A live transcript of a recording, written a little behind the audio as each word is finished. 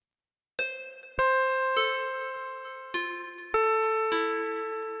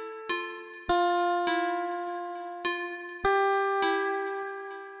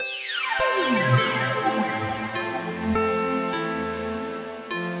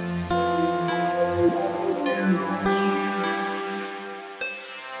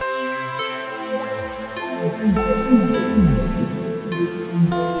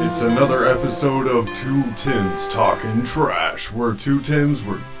It's another episode of Two Tins Talking Trash. We're two Tins,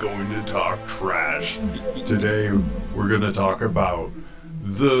 we're going to talk trash. Today, we're going to talk about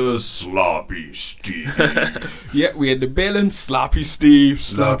the Sloppy Steve. Yeah, we had the Bannon, Sloppy Steve,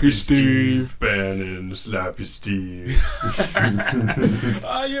 Sloppy Steve. Bannon, Sloppy Steve.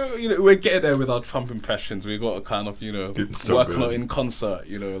 We're getting there with our Trump impressions. We've got to kind of, work on it in concert,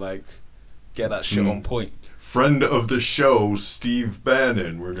 get that shit on point. Friend of the show, Steve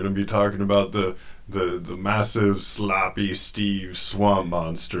Bannon. We're going to be talking about the massive Sloppy Steve swamp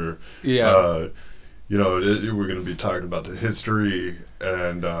monster. Yeah. We're going to be talking about the history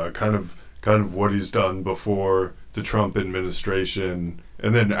and kind of what he's done before the Trump administration,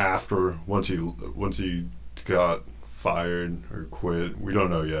 and then after, once he got fired or quit. We don't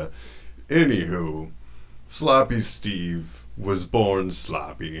know yet. Anywho, Sloppy Steve was born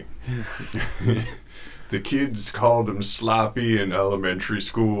sloppy. The kids called him Sloppy in elementary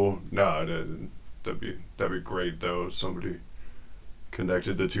school. No, that'd be great though. Somebody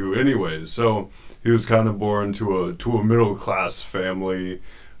connected the two. Anyways, so he was kind of born to a middle class family,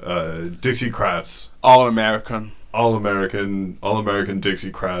 Dixiecrats, All American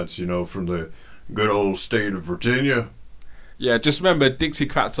Dixiecrats. From the good old state of Virginia. Yeah, just remember,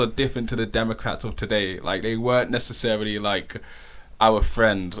 Dixiecrats are different to the Democrats of today. Like, they weren't necessarily like our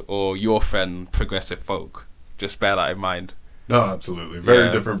friend or your friend, progressive folk. Just bear that in mind. No, absolutely.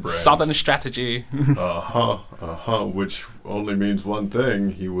 Very different brand. Southern strategy. Which only means one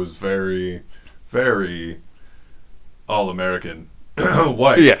thing. He was very, very all-American.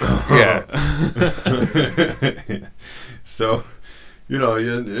 White. Yes. Yeah. So, he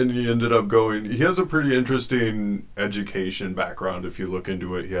ended up going... He has a pretty interesting education background if you look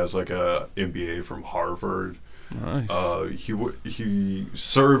into it. He has like a MBA from Harvard. Nice. He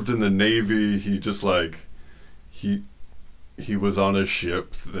served in the Navy. He just he was on a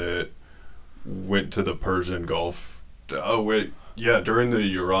ship that went to the Persian Gulf. During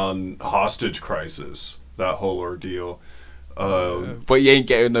the Iran hostage crisis, that whole ordeal. But he ain't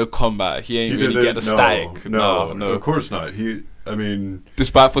getting no combat. He ain't really getting a static. No, of course not.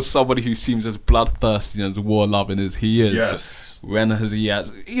 Despite for somebody who seems as bloodthirsty and as war-loving as he is, yes. When has he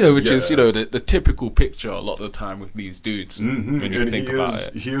has, is the typical picture a lot of the time with these dudes. Mm-hmm. When you think about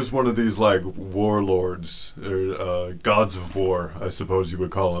it, he is one of these like warlords or gods of war, I suppose you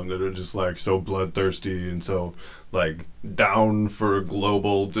would call them, that are just like so bloodthirsty and so like down for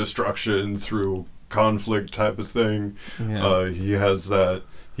global destruction through conflict type of thing. Yeah. He has that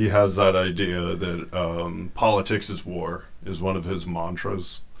idea that politics is war is one of his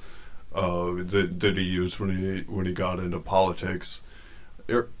mantras that he used when he got into politics.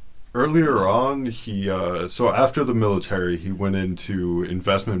 Earlier on, so after the military, he went into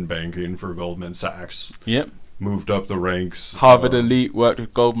investment banking for Goldman Sachs. Yep. Moved up the ranks. Harvard elite, worked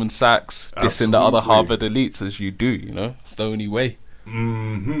with Goldman Sachs, dissing the other Absolutely. Harvard elites as you do. It's the only way.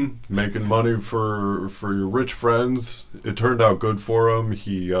 Mm-hmm. Making money for your rich friends. It turned out good for him.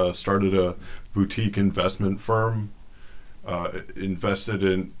 He started a boutique investment firm. Invested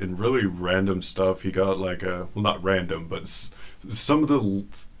in really random stuff. He got not random, but some of the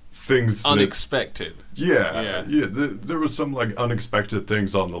things Unexpected. There was some like unexpected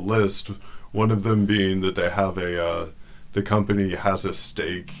things on the list. One of them being that they have the company has a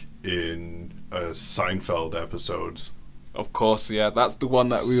stake in Seinfeld episodes. Of course, yeah, that's the one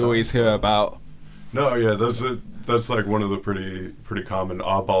that we always hear about. No, yeah, that's like one of the pretty common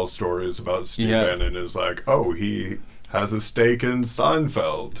oddball stories about Steve Bannon is like, oh, he has a stake in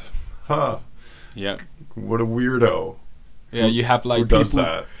Seinfeld. Huh. Yeah. What a weirdo. Yeah, you have like who people does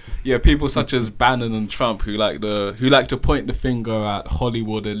that? Yeah, people such as Bannon and Trump who like to point the finger at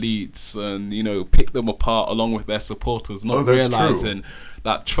Hollywood elites and pick them apart along with their supporters, not realizing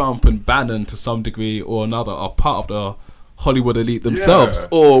that Trump and Bannon to some degree or another are part of the Hollywood elite themselves,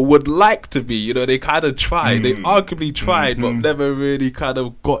 or would like to be. They kind of tried. They arguably tried, but never really kind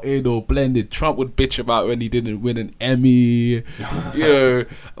of got in or blended. Trump would bitch about when he didn't win an Emmy. Just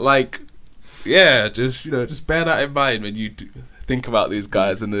bear that in mind when you think about these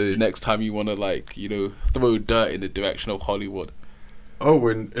guys, and the next time you want to throw dirt in the direction of Hollywood. Oh,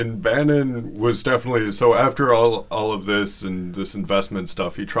 and Bannon was definitely so. After all of this and this investment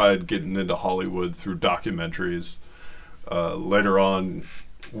stuff, he tried getting into Hollywood through documentaries. Later on,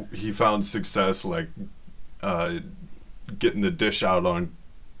 he found success getting the dish out on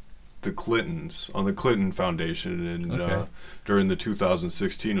the Clintons, on the Clinton Foundation, and during the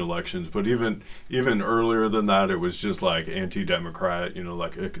 2016 elections. But even earlier than that, it was just like anti-democrat,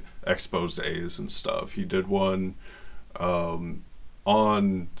 like exposés and stuff. He did one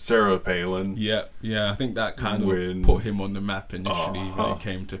on Sarah Palin. Yeah, I think that kind of put him on the map initially when it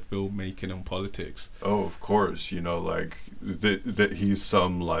came to filmmaking and politics. Oh, of course, like that he's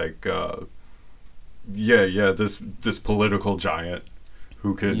some like this political giant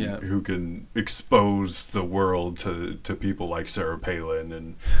who can expose the world to people like Sarah Palin,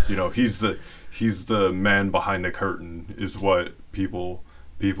 and he's the man behind the curtain is what people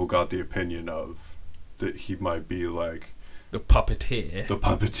got the opinion of, that he might be like the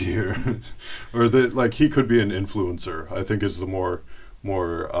puppeteer, or that like he could be an influencer. I think is the more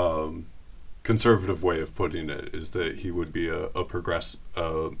conservative way of putting it, is that he would be a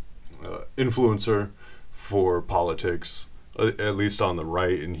influencer for politics, at least on the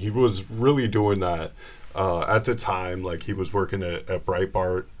right, and he was really doing that at the time. Like he was working at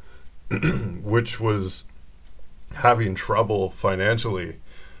Breitbart, which was having trouble financially.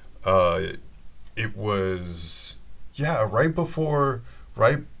 It was right before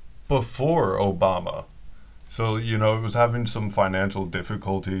Obama. So, it was having some financial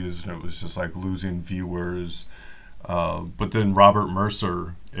difficulties, and it was just like losing viewers. But then Robert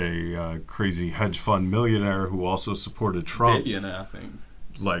Mercer, a crazy hedge fund millionaire who also supported Trump. Billionaire, I think.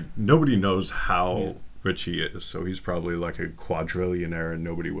 Like, nobody knows how rich he is. So he's probably like a quadrillionaire, and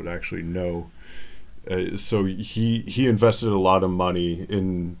nobody would actually know. So he invested a lot of money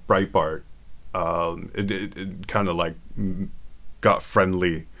in Breitbart. It kind of like got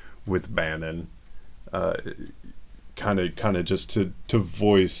friendly with Bannon, kind of just to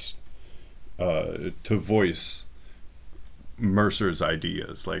voice Mercer's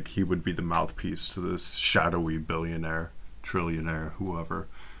ideas. Like he would be the mouthpiece to this shadowy billionaire, trillionaire, whoever.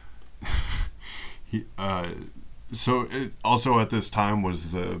 So it also at this time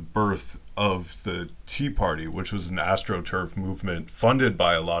was the birth of the Tea Party, which was an AstroTurf movement funded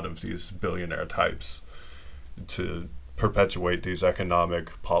by a lot of these billionaire types to perpetuate these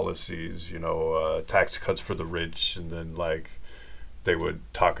economic policies, tax cuts for the rich, and then like they would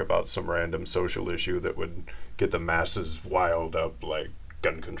talk about some random social issue that would get the masses wild up, like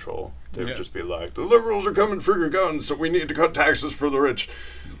gun control. They would just be like, the liberals are coming for your guns, so we need to cut taxes for the rich.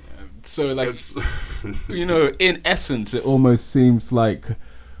 So like, in essence, it almost seems like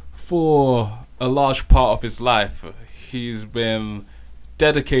for a large part of his life, he's been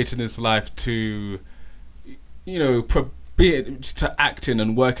dedicating his life to, to acting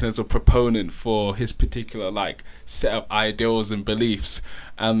and working as a proponent for his particular like set of ideals and beliefs.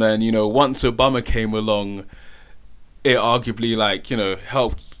 And then, once Obama came along, it arguably like,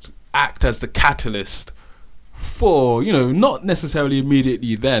 helped act as the catalyst for, not necessarily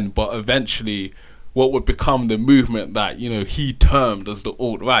immediately then, but eventually what would become the movement that, he termed as the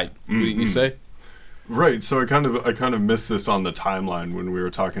alt-right, wouldn't you say? Right, so I kind of missed this on the timeline when we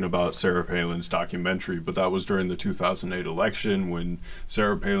were talking about Sarah Palin's documentary, but that was during the 2008 election when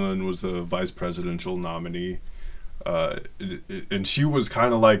Sarah Palin was the vice presidential nominee. And she was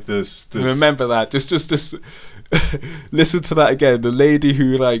kind of like this. Remember that. Just listen to that again. The lady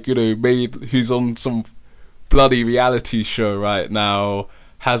who who's on some bloody reality show right now,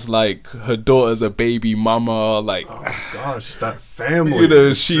 has like her daughter's a baby mama, like oh gosh, that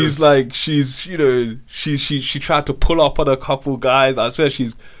family. She's like she tried to pull up on a couple guys. I swear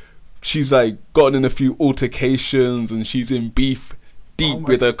she's like gotten in a few altercations, and she's in beef deep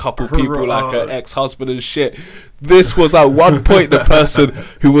with a couple people, like her ex-husband and shit. This was at one point the person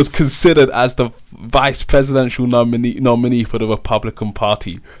who was considered as the vice presidential nominee for the Republican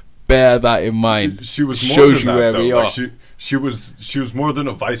Party. Bear that in mind. She was more shows than you that, where though. we like are. She was more than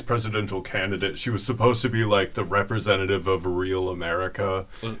a vice presidential candidate. She was supposed to be like the representative of real America.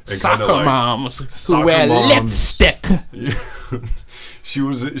 Soccer moms who wear lipstick. Yeah. She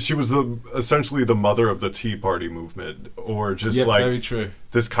was essentially the mother of the Tea Party movement, or just very true.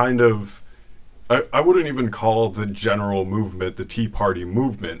 This kind of, I wouldn't even call the general movement the Tea Party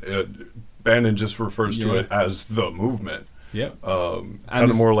movement. Bannon just refers to it as the movement. Yeah, kind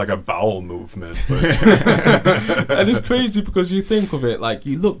of more like a bowel movement. But and it's crazy because you think of it, like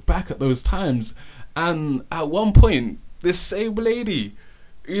you look back at those times, and at one point, this same lady,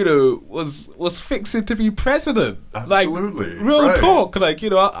 was fixing to be president. Absolutely, like real talk. Like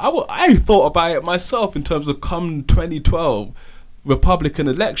I thought about it myself in terms of come 2012 Republican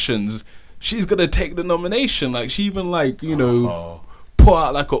elections, she's gonna take the nomination. Like she even put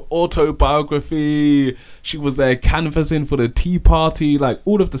out like an autobiography. She was there canvassing for the Tea Party. Like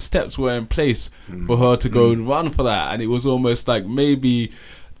all of the steps were in place for her to go and run for that. And it was almost like maybe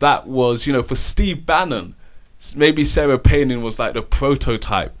that was, for Steve Bannon, maybe Sarah Palin was like the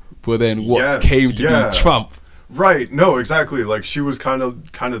prototype for then what came to be Trump. Right. No, exactly. Like she was kind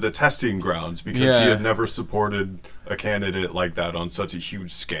of the testing grounds, because he had never supported a candidate like that on such a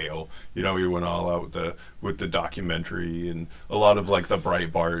huge scale. You know, he went all out with the documentary, and a lot of like the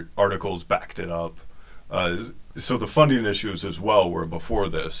Breitbart articles backed it up. So the funding issues as well were before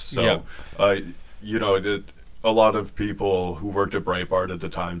this. So, you know, a lot of people who worked at Breitbart at the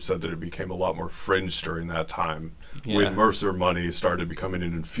time said that it became a lot more fringe during that time when Mercer money started becoming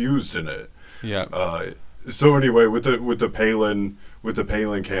infused in it. Yeah. So anyway, with the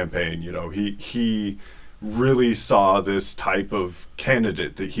Palin campaign, you know, he really saw this type of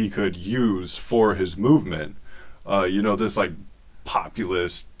candidate that he could use for his movement. You know, this like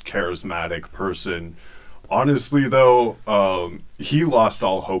populist, charismatic person. Honestly, though, he lost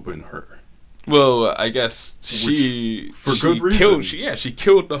all hope in her. Well, I guess good reason. She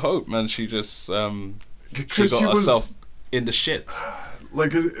killed the hope, man. She just she got herself in the shit.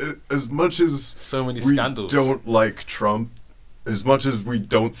 Like, as much as so many scandals, we don't like Trump, as much as we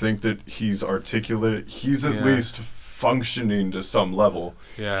don't think that he's articulate, he's at least functioning to some level.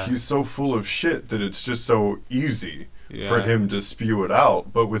 Yeah, he's so full of shit that it's just so easy for him to spew it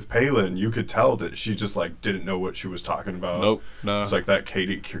out. But with Palin, you could tell that she just like didn't know what she was talking about. Nope, no. It's like that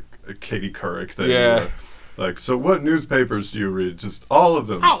Katie Couric thing. Yeah. Like, so what newspapers do you read? Just all of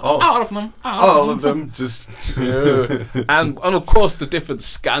them. All of them. All of them. Just and of course the different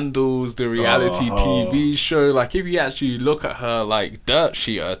scandals, the reality TV show. Like, if you actually look at her like dirt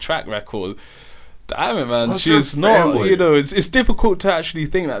sheet, her track record, damn it, man, she's not. You know, it's difficult to actually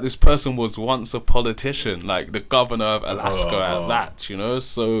think that this person was once a politician, like the governor of Alaska at that. You know,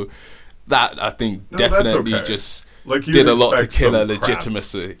 so that I think definitely just like did a lot to kill her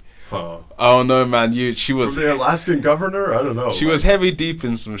legitimacy. Oh no, man! She was from the Alaskan governor. I don't know. She was heavy deep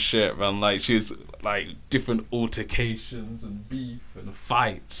in some shit, man. Like, she was like different altercations and beef and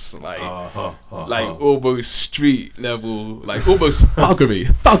fights, like almost street level, like almost thuggery.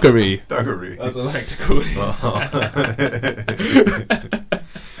 As I like to call it.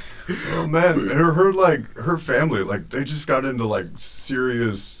 Oh man, her family, like, they just got into like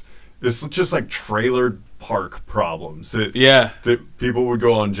serious. It's just like trailer park problems that people would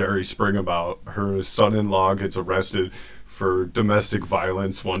go on Jerry Spring about. Her son-in-law gets arrested for domestic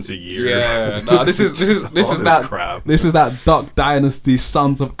violence once a year. Yeah, no, this is that crap. This is that Duck Dynasty,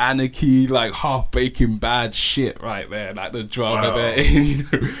 Sons of Anarchy, like half Breaking Bad shit right there, like the drama there. You know,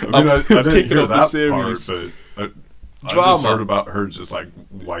 I mean, I didn't hear that part, but I just heard about her just like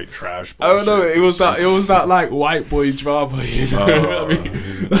white trash bullshit. I don't know. It was that like white boy drama. You know what I mean?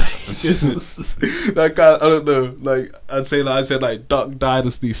 Like, I don't know. Like, I said like Duck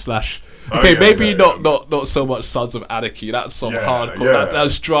Dynasty / okay, maybe not so much Sons of Anarchy. That's some hardcore. Yeah.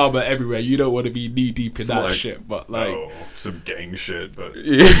 That's drama everywhere. You don't want to be knee deep in that shit, but like some gang shit. But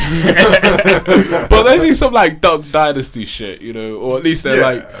but maybe some like Duck Dynasty shit, you know, or at least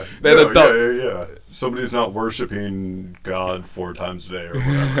they're the Duck. Somebody's not worshiping God 4 times a day or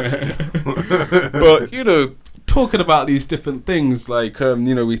whatever. But, you know, talking about these different things, like,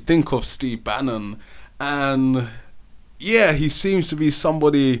 you know, we think of Steve Bannon, and he seems to be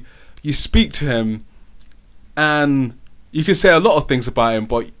somebody, you speak to him, and you can say a lot of things about him,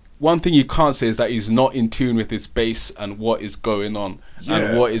 but one thing you can't say is that he's not in tune with his base and what is going on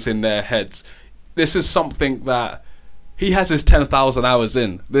and what is in their heads. This is something that he has his 10,000 hours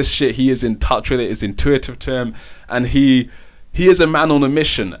in. This shit, he is in touch with it, is intuitive to him, and he is a man on a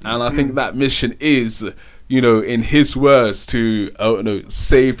mission. And I think that mission is, you know, in his words, to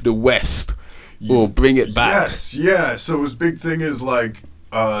save the West or bring it back. Yes, yeah. So his big thing is like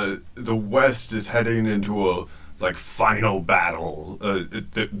the West is heading into a like final battle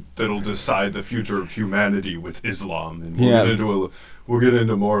that'll decide the future of humanity with Islam, and we'll get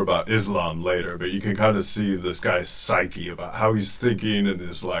into more about Islam later. But you can kind of see this guy's psyche about how he's thinking in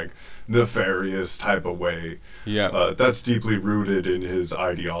this like nefarious type of way. That's deeply rooted in his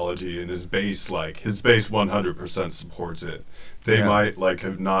ideology and his base. Like, his base 100% supports it. They might like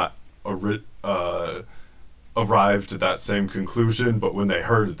have not arrived at that same conclusion, but when they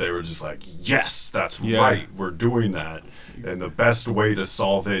heard it, they were just like, yes, that's right, we're doing that, and the best way to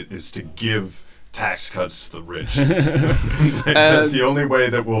solve it is to give tax cuts to the rich. That's the only way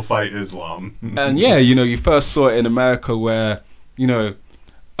that we'll fight Islam. And you know, you first saw it in America where, you know,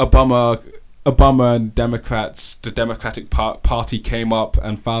 Obama and Democrats, the Democratic Party came up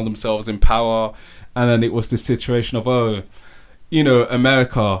and found themselves in power, and then it was this situation of, you know,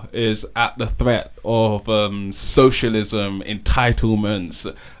 America is at the threat of socialism, entitlements,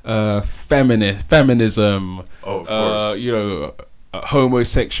 feminism, you know,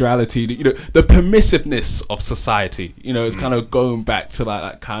 homosexuality, you know, the permissiveness of society. You know, it's kind of going back to like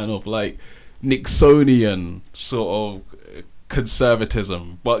that kind of like Nixonian sort of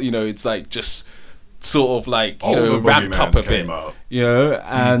conservatism. But, you know, it's like just sort of like, all the ramped up a bit, up.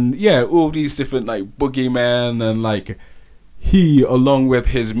 and all these different like boogeymen, and like he, along with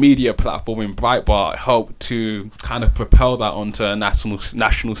his media platform in Breitbart, helped to kind of propel that onto a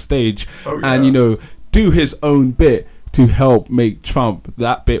national stage, and do his own bit to help make Trump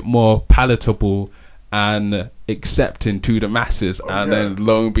that bit more palatable and accepting to the masses. Then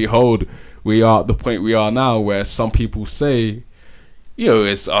lo and behold, we are at the point we are now, where some people say,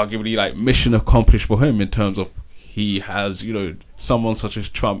 it's arguably like mission accomplished for him, in terms of he has, someone such as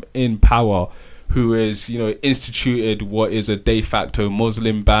Trump in power, who is, instituted what is a de facto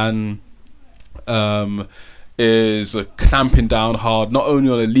Muslim ban, is clamping down hard, not only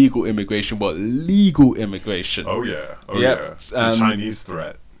on illegal immigration, but legal immigration. The Chinese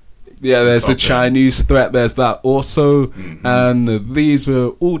threat. Yeah, there's the Chinese threat, there's that also. And these are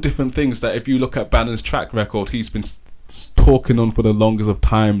all different things that, if you look at Bannon's track record, he's been talking on for the longest of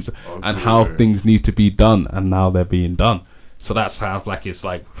times, and how things need to be done, and now they're being done. So that's how, like, it's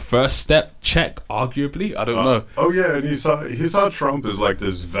like first step check, arguably. I don't know. And he saw Trump as like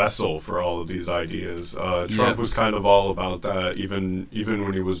this vessel for all of these ideas. Trump was kind of all about that. Even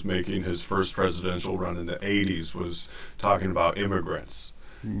when he was making his first presidential run in the '80s, was talking about immigrants.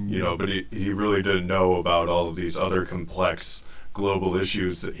 But he really didn't know about all of these other complex global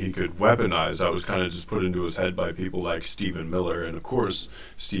issues that he could weaponize. That was kind of just put into his head by people like Stephen Miller and, of course,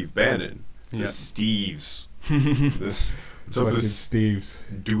 Steve Bannon. The Steves. What's up with Steve's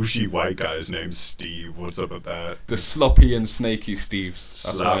douchey white guy's named Steve? What's up with that? The sloppy and snaky Steves.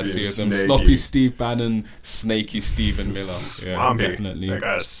 That's what I see as them. Sloppy Steve Bannon, snaky Stephen Miller. Swampy. Definitely. That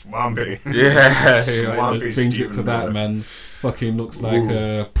guy's swampy. Swampy brings it to that, man. Fucking looks like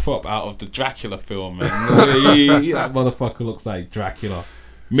a prop out of the Dracula film, man. That motherfucker looks like Dracula.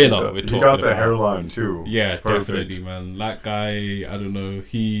 Miller, we're talking about. He got the hairline too. Yeah, definitely, man. That guy, I don't know.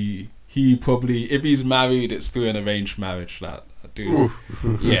 He probably, if he's married, it's through an arranged marriage. That dude.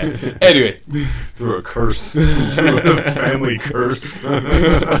 Yeah. Anyway, through a curse, through a family curse.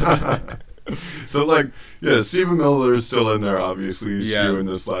 So, like, Stephen Miller is still in there. Obviously, he's spewing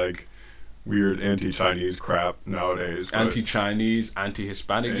this like weird anti-Chinese crap nowadays. Anti-Chinese,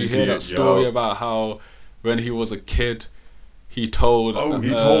 anti-Hispanic. You hear that story about how when he was a kid, he told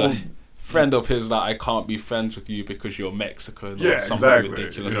friend of his that I can't be friends with you because you're Mexican, or something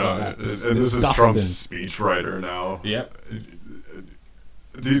ridiculous like that. And this is Trump's speechwriter now. Yep.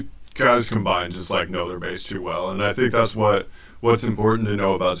 These guys combined just like know their base too well, and I think that's what's important to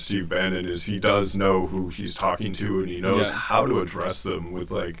know about Steve Bannon, is he does know who he's talking to, and he knows how to address them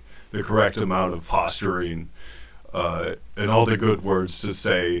with like the correct amount of posturing, and all the good words to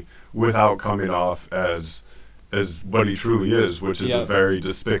say without coming off as what he truly is, which is a very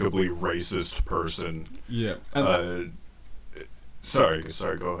despicably racist person. Yeah. Sorry,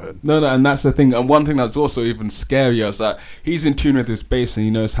 go ahead. No, and that's the thing. And one thing that's also even scarier is that he's in tune with his base, and he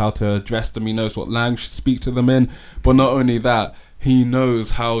knows how to address them. He knows what language to speak to them in. But not only that, he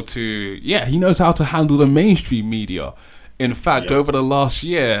knows how to handle the mainstream media. In fact, over the last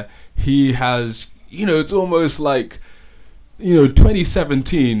year, he has, it's almost like,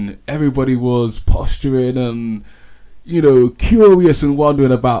 2017, everybody was posturing and, curious and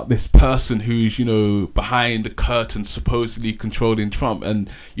wondering about this person who's, behind the curtain supposedly controlling Trump, and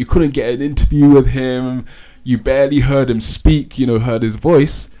you couldn't get an interview with him. You barely heard him speak, heard his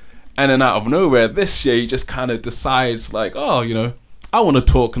voice. And then out of nowhere, this year, he just kind of decides like, I want to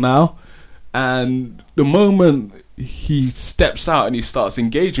talk now. And the moment he steps out and he starts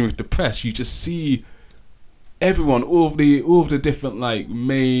engaging with the press, you just see everyone, all of the different like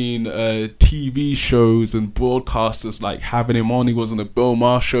main TV shows and broadcasters like having him on. He was on a Bill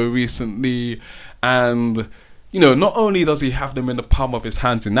Maher show recently, and not only does he have them in the palm of his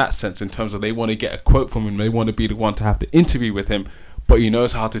hands in that sense, in terms of they want to get a quote from him, they want to be the one to have the interview with him, but he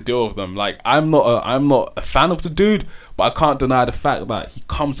knows how to deal with them. Like, I'm not a fan of the dude, but I can't deny the fact that he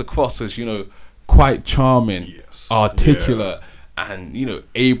comes across as quite charming, articulate, and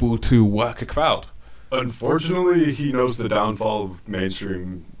able to work a crowd. Unfortunately, he knows the downfall of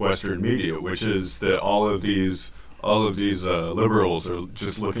mainstream Western media, which is that all of these liberals are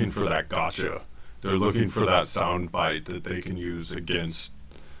just looking for that gotcha. They're looking for that sound bite that they can use against,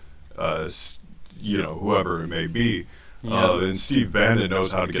 whoever it may be. And Steve Bannon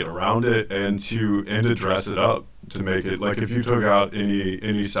knows how to get around it and address it up to make it like, if you took out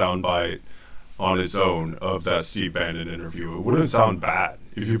any sound bite on its own of that Steve Bannon interview, it wouldn't sound bad.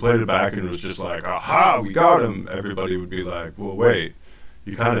 If you played it back and it was just like, aha, we got him, everybody would be like, well, wait,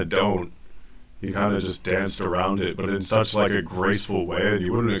 you kind of don't he kind of just danced around it, but in such like a graceful way, and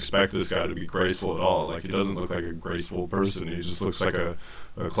you wouldn't expect this guy to be graceful at all. Like, he doesn't look like a graceful person. He just looks like a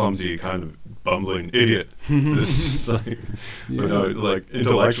clumsy kind of bumbling idiot. It's just like, but no, like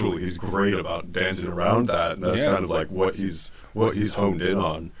intellectually, he's great about dancing around that, and that's kind of like what he's honed in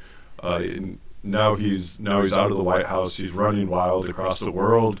on. Now he's out of the White House. He's running wild across the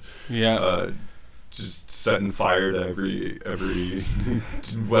world. Just setting fire to every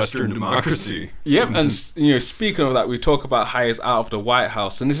Western democracy. Yep, and speaking of that, we talk about how he's out of the White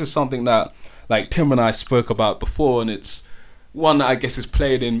House, and this is something that like Tim and I spoke about before, and it's one that I guess is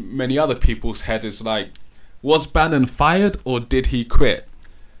played in many other people's head. Is like, was Bannon fired or did he quit?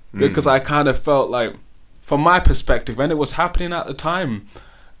 Because I kind of felt like, from my perspective, when it was happening at the time,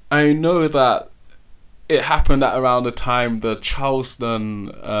 I know that it happened at around the time the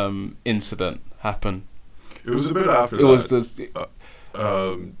Charleston incident happened. It was a bit after that. It was this.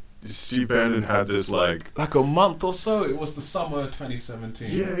 Steve Bannon had this like a month or so. It was the summer of 2017.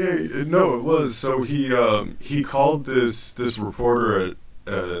 Yeah. No, it was. So he called this reporter at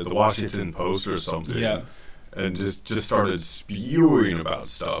the Washington Post or something. Yeah. And just started spewing about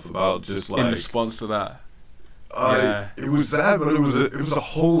stuff, about just like in response to that. It was that, but it was a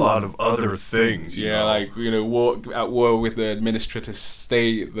whole lot of other things. Like war with the administrative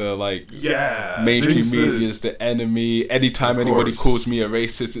state, the mainstream media is the enemy. Anytime anybody calls me a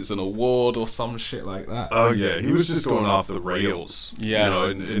racist, it's an award or some shit like that. Oh yeah, he was just going off the rails. Yeah,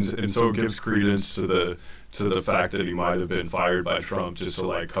 and so it gives credence to the fact that he might have been fired by Trump just to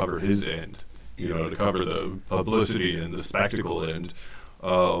like cover his end, to cover the publicity and the spectacle end.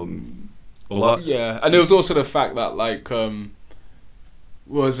 A lot. Yeah, and there was also the fact that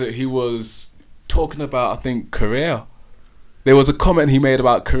he was talking about, I think, Korea. There was a comment he made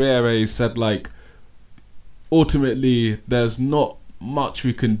about Korea where he said like, ultimately there's not much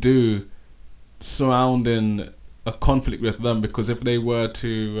we can do surrounding a conflict with them, because if they were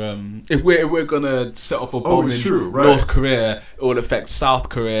to if we're gonna set off a bomb in North Korea, it will affect South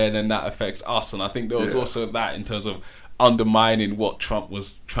Korea, and then that affects us. And I think there was also that in terms of undermining what Trump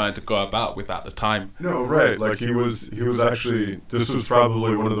was trying to go about with at the time. No, right. Like he was actually, this was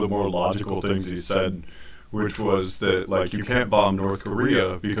probably one of the more logical things he said, which was that like you can't bomb North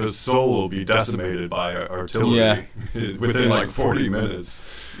Korea because Seoul will be decimated by artillery within like 40 minutes.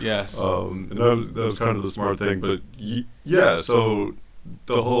 Yes. And that was kind of the smart thing. But so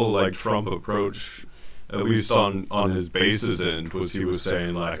the whole like Trump approach, at least on his base's end, was he was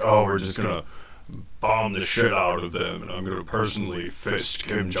saying like, oh, we're just gonna bomb the shit out of them, and I'm going to personally fist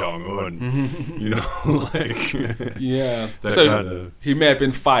Kim Jong-un. So he may have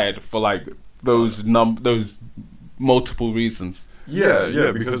been fired for like those multiple reasons.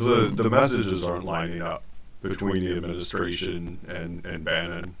 Yeah, because the messages aren't lining up between the administration and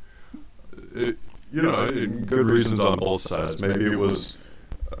Bannon. Good reasons on both sides. Maybe it was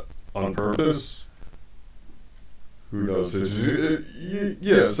on purpose. Who knows?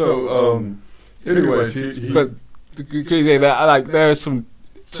 Anyways, but you could say that like there's some.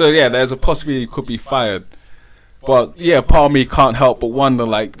 So there's a possibility he could be fired. But part of me can't help but wonder,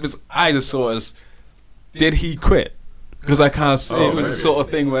 like, because I just saw it as, did he quit? Because I kind of it was the sort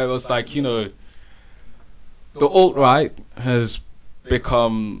of thing where it was like, the alt-right has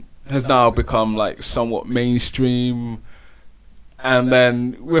now become like somewhat mainstream, and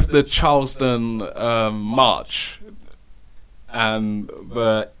then with the Charleston march and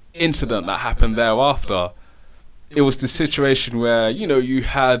the incident that happened thereafter, it was the situation where you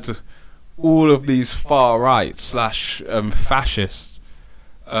had all of these far right / fascist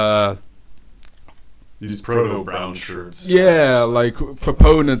these proto brown shirts, like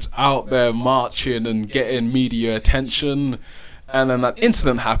proponents out there marching and getting media attention, and then that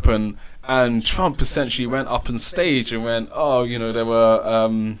incident happened, and Trump essentially went up on stage and went,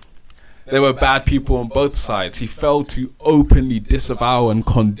 there were bad people on both sides. He failed to openly disavow and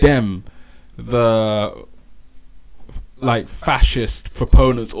condemn the fascist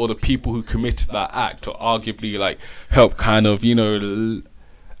proponents or the people who committed that act, or arguably help kind of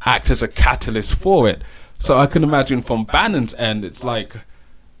act as a catalyst for it. So I can imagine from Bannon's end, it's like,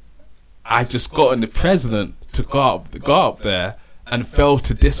 I've just gotten the president to go up there and fail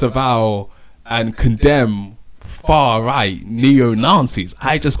to disavow and condemn far-right neo-Nazis.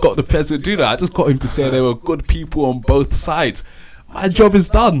 I just got the president to do that. I just got him to say there were good people on both sides. My job is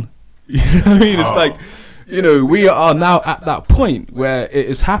done. You know what I mean? It's like, we are now at that point where it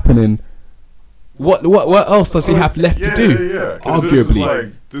is happening. What else does he have left to do?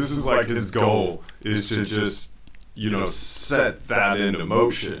 Arguably. This is like his goal is to just, set that into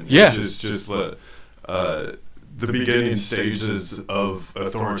motion. Yeah. Just the beginning stages of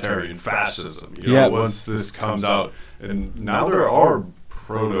authoritarian fascism. You know, once this comes out, and now there are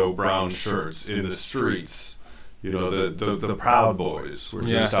proto-brown shirts in the streets. You know, the Proud Boys were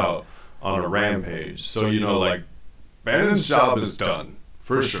just out on a rampage. So, you know, like, Bannon's job is done,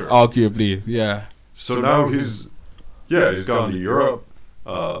 for sure. Arguably, yeah. So now he's gone to Europe,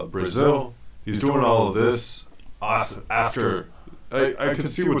 Brazil. He's doing all of this after. I can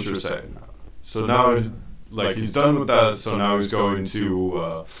see what you're saying now. So now, like, he's done with that. So now he's going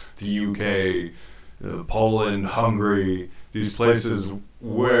to the UK, Poland, Hungary, these places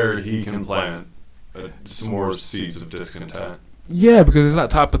where he can plant some more seeds of discontent. Yeah, because it's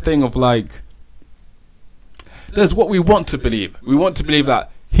that type of thing of like, there's what we want to believe. We want to believe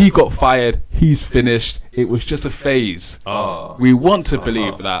that he got fired, he's finished, it was just a phase. We want to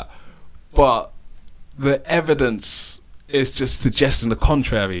believe that, but the evidence is just suggesting the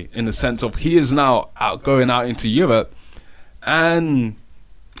contrary, in the sense of he is now going out into Europe, and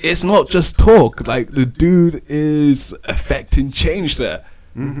it's not just talk. Like, the dude is affecting change there,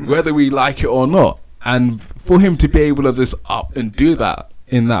 whether we like it or not. And for him to be able to just up and do that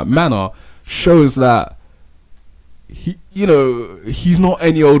in that manner shows that he's not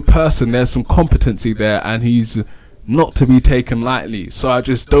any old person. There's some competency there, and he's not to be taken lightly. So I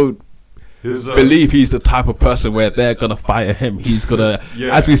just don't believe he's the type of person where they're gonna fire him. He's gonna,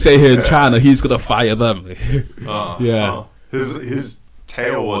 as we say here in China, he's gonna fire them. His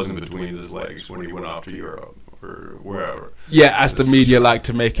tail wasn't between his legs when he went off to Europe or wherever. Yeah, as the media like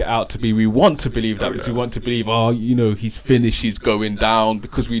to make it out to be. We want to believe that because we want to believe, he's finished, he's going down,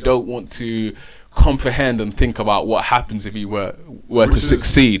 because we don't want to comprehend and think about what happens if he were to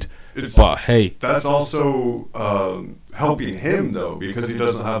succeed. But hey, that's also helping him, though, because he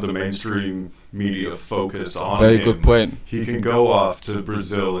doesn't have the mainstream media focus on him. Very good point. He can go off to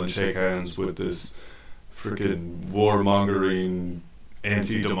Brazil and shake hands with this freaking warmongering,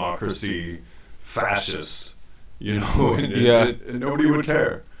 anti-democracy fascist, and nobody would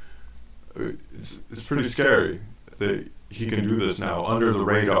care. It's pretty scary that he can do this now under the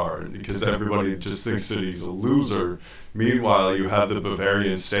radar, because everybody just thinks that he's a loser. Meanwhile, you have the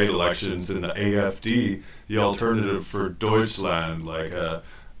Bavarian state elections and the AfD, the Alternative for Deutschland, like a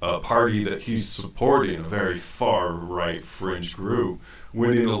party that he's supporting, a very far-right fringe group,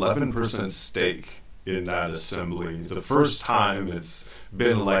 winning 11% stake in that assembly. The first time it's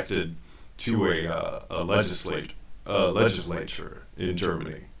been elected to a legislature in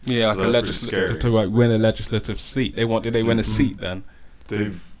Germany. Yeah, so like a legislature to win a legislative seat. Did they win a seat then?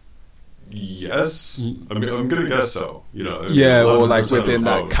 Yes. I mean, I'm gonna guess so. Or like within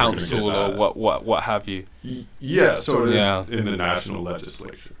that council or what have you. Yeah, so it is in the national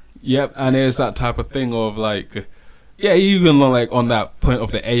legislature. Yep, and it's that type of thing of like, even like on that point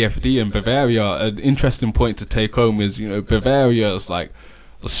of the AfD in Bavaria, an interesting point to take home is Bavaria is like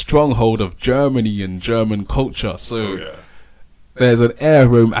a stronghold of Germany and German culture. So there's an air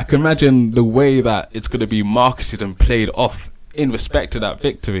room. I can imagine the way that it's going to be marketed and played off in respect to that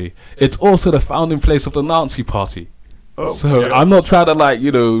victory. It's also the founding place of the Nazi Party. I'm not trying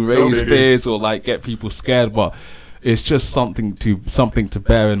to raise fears or like get people scared, but it's just something to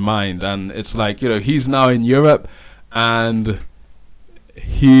bear in mind. And it's like, he's now in Europe and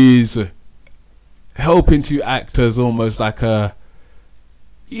he's helping to act as almost like a,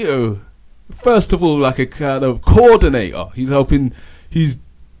 first of all, like a kind of coordinator. He's helping,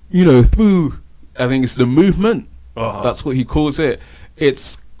 through, I think it's the movement. That's what he calls it.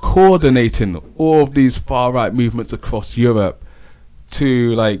 It's coordinating all of these far-right movements across Europe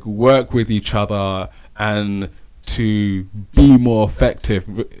to like work with each other and to be more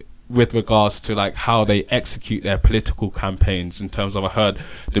effective with regards to like how they execute their political campaigns. In terms of, I heard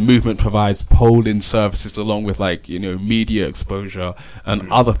the movement provides polling services along with like media exposure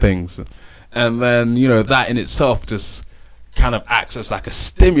and other things, and then that in itself just kind of acts as like a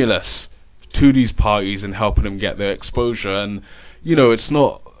stimulus to these parties and helping them get their exposure. And it's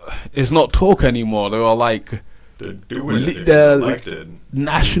not talk anymore. There are like elected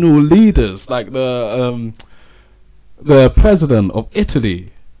national leaders, like the president of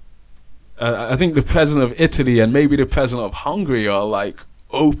Italy. I think the president of Italy and maybe the president of Hungary are like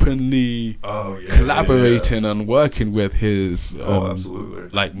openly collaborating and working with his absolutely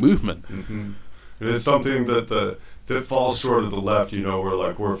like movement. And it's something that falls short of the left, where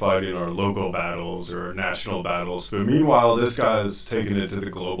like we're fighting our local battles or our national battles, but meanwhile this guy is taking it to the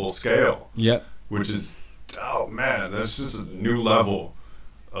global scale. Which is, that's just a new level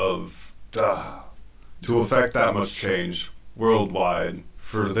of to affect that much change worldwide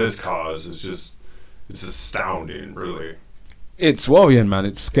for this cause is it's astounding, really. It's worrying, man.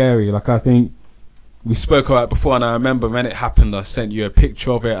 It's scary. Like, I think we spoke about it before, and I remember when it happened, I sent you a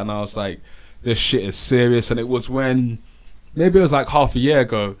picture of it, and I was like, this shit is serious. And it was when, maybe it was like half a year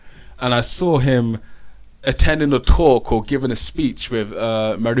ago, and I saw him attending a talk or giving a speech with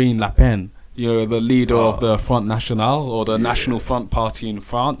Marine Le Pen, the leader of the Front National, or the National Front Party in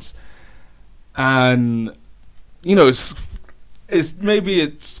France. And, it's maybe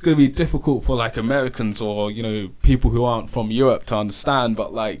it's going to be difficult for like Americans or, people who aren't from Europe to understand,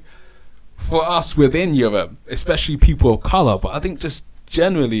 but like, for us within Europe, especially people of colour, but I think just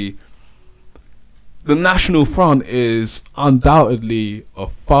generally, the National Front is undoubtedly a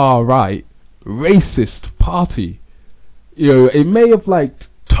far-right, racist party. It may have like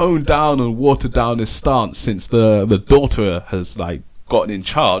toned down and watered down its stance since the daughter has like gotten in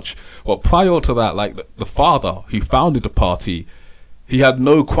charge. But prior to that, like the father who founded the party, he had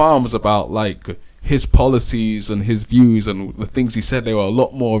no qualms about like his policies and his views, and the things he said, they were a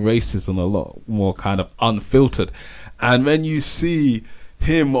lot more racist and a lot more kind of unfiltered. And when you see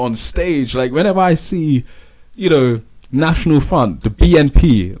him on stage, like whenever I see, National Front, the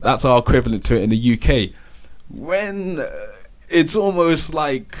BNP, that's our equivalent to it in the UK, when it's almost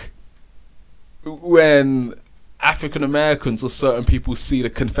like when African Americans or certain people see the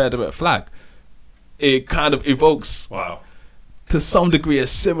Confederate flag, it kind of evokes to some degree a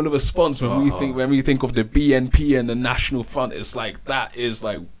similar response when we think of the BNP and the National Front. It's like that is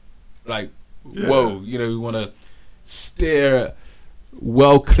like whoa, we want to steer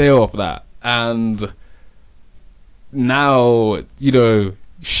well clear of that. And now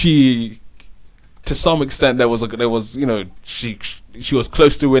she, to some extent, she was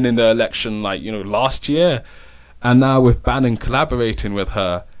close to winning the election last year, and now with Bannon collaborating with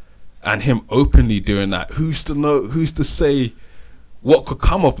her and him openly doing that, who's to say what could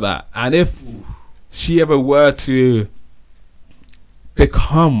come of that? And if she ever were to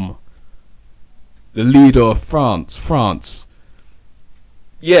become the leader of France, for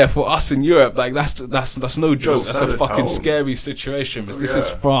us in Europe, like that's no joke. That's a fucking scary situation. Because this is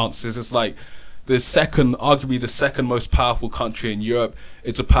France. This is like arguably the second most powerful country in Europe.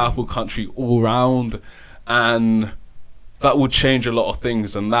 It's a powerful country all round, and that will change a lot of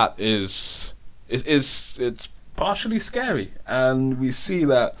things. And that it's partially scary. And we see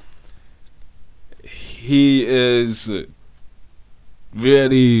that he is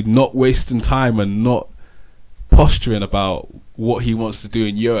really not wasting time and not posturing about what he wants to do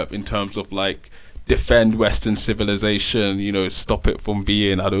in Europe in terms of like defend Western civilization, stop it from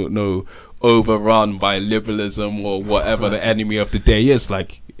being, I don't know, overrun by liberalism or whatever the enemy of the day is.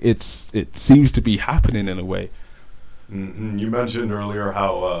 Like it seems to be happening in a way. Mm-hmm. You mentioned earlier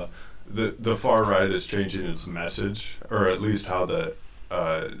how the far right is changing its message, or at least how the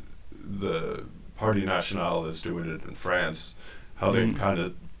Parti National is doing it in France, how they've kind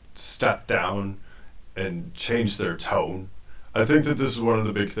of stepped down and changed their tone. I think that this is one of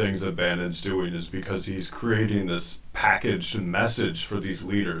the big things that Bannon's doing, is because he's creating this packaged message for these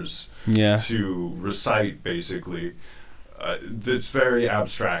leaders to recite, basically. That's very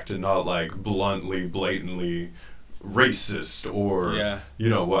abstract and not like blatantly racist or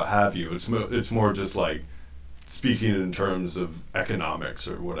what have you. It's more just like speaking in terms of economics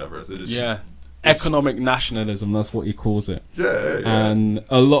or whatever. Economic nationalism, that's what he calls it. And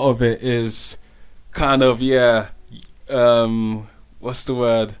a lot of it is kind of what's the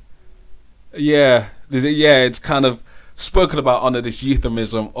word? It's kind of spoken about under this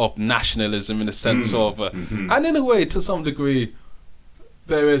euphemism of nationalism in the sense of and in a way, to some degree,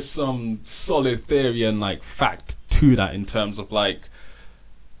 there is some solid theory and like fact to that, in terms of like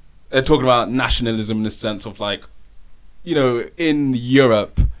they're talking about nationalism in the sense of like, in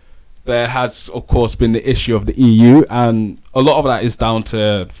Europe there has of course been the issue of the EU, and a lot of that is down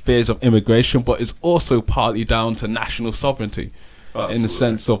to fears of immigration, but it's also partly down to national sovereignty. Absolutely. In the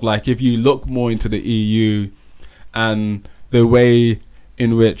sense of like, if you look more into the EU and the way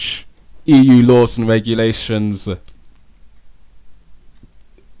in which EU laws and regulations,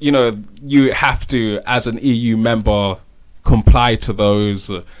 you have to, as an EU member, comply to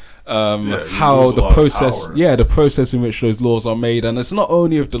those. How the process in which those laws are made, and it's not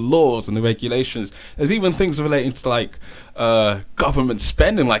only of the laws and the regulations. There's even things relating to like government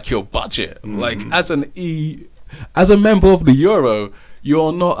spending, like your budget. Like as a member of the Euro,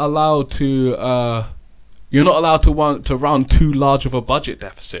 you're not allowed to run too large of a budget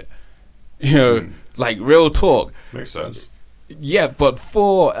deficit. Like real talk. Makes sense. Yeah, but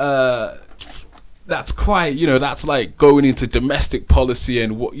for that's quite, that's like going into domestic policy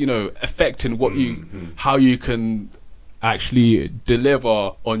and what, affecting what how you can actually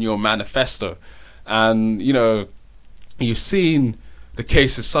deliver on your manifesto. And, you've seen the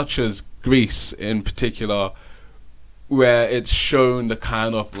cases such as Greece in particular, where it's shown the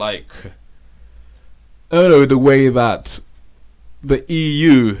kind of like, I don't know, the way that the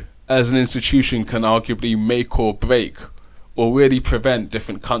EU as an institution can arguably make or break or really prevent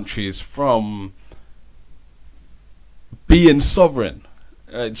different countries from being sovereign.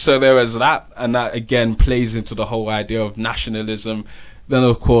 So there is that, and that again plays into the whole idea of nationalism. Then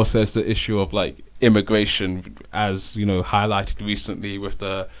of course there's the issue of like immigration, as you know, highlighted recently with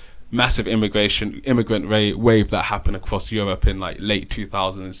the massive immigrant wave that happened across Europe in like late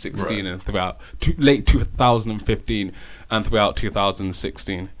 2016 and throughout late 2015 and throughout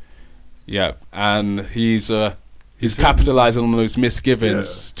 2016. Yeah, and he's capitalizing on those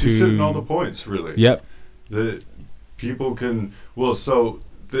misgivings. He's hitting all the points, really. Yep. The people can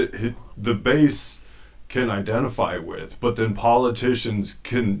the base can identify with, but then politicians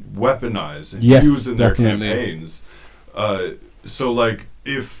can weaponize and use in their campaigns. So like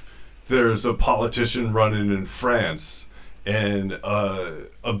if there's a politician running in France and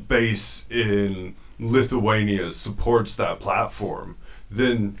a base in Lithuania supports that platform,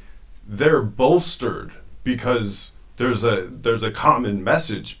 then they're bolstered because there's a common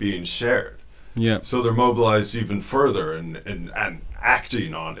message being shared. Yeah. So they're mobilized even further and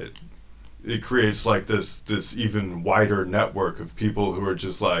acting on it. It creates like this even wider network of people who are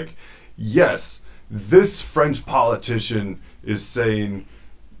just like, yes, this French politician is saying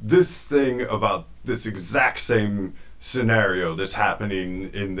this thing about this exact same scenario that's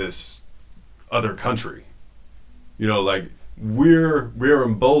happening in this other country. You know, like we're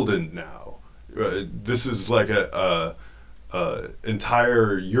emboldened now. This is like a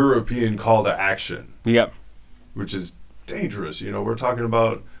entire European call to action. Yep. Which is dangerous. You know, we're talking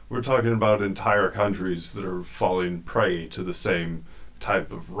about entire countries that are falling prey to the same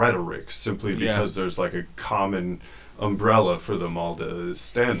type of rhetoric simply because there's like a common umbrella for them all to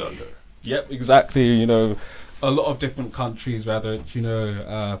stand under. Yep, exactly. You know, a lot of different countries, whether it's, you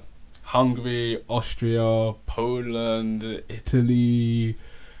know, Hungary, Austria, Poland, Italy,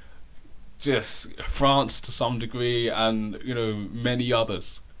 just France to some degree, and, you know, many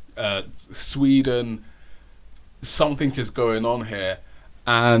others. Sweden, something is going on here.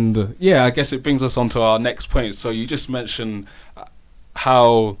 And, yeah, I guess it brings us on to our next point. So you just mentioned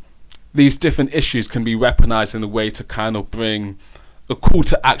how these different issues can be weaponized in a way to kind of bring a call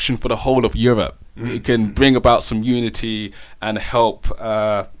to action for the whole of Europe. It can bring about some unity and help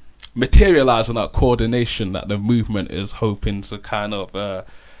materialize on that coordination that the movement is hoping to kind of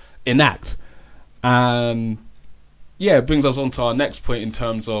enact. And yeah, it brings us on to our next point in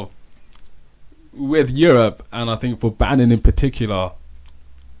terms of with Europe, and I think for Bannon in particular,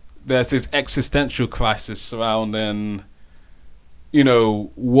 there's this existential crisis surrounding, you know,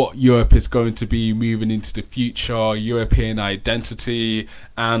 what Europe is going to be moving into the future, European identity,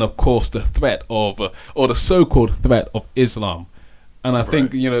 and of course the threat of, or the so-called threat of Islam. And I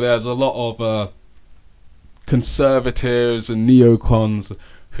think, you know, there's a lot of conservatives and neocons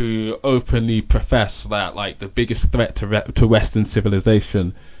who openly profess that, like, the biggest threat to Western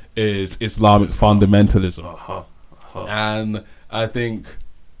civilization is Islamic fundamentalism. And I think,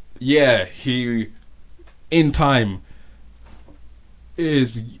 yeah, he, in time,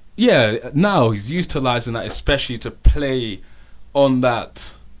 is, now he's utilizing that especially to play on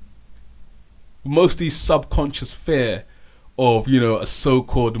that mostly subconscious fear of, you know, a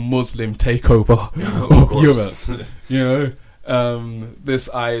so-called Muslim takeover of Europe. You know, this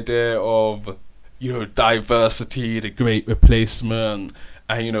idea of, you know, diversity, the great replacement,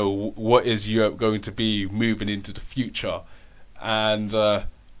 and, you know, what is Europe going to be moving into the future. And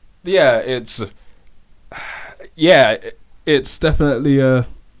it's definitely a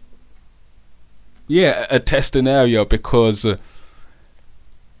testing area because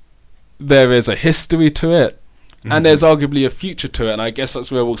there is a history to it, and there's arguably a future to it. And I guess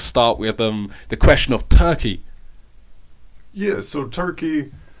that's where we'll start with the question of Turkey. Yeah, so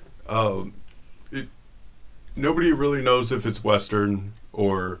Turkey, nobody really knows if it's Western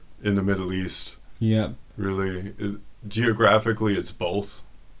or in the Middle East. Yeah. Really. Geographically, it's both.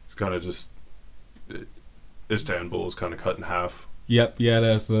 It's kind of just... Istanbul is kind of cut in half. Yep, yeah,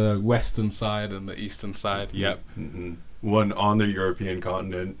 there's the western side and the eastern side, yep. One on the European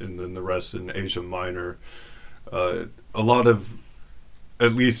continent and then the rest in Asia Minor. A lot of,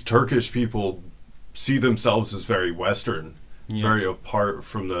 at least Turkish people, see themselves as very Western, very apart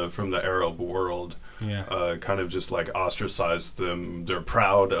from the Arab world. Yeah. Kind of just like ostracize them. They're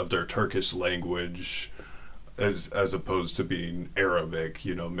proud of their Turkish language as opposed to being Arabic,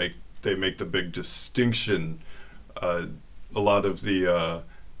 you know, they make the big distinction. A lot of the,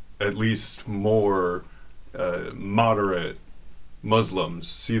 at least more moderate Muslims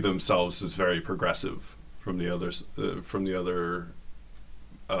see themselves as very progressive from the other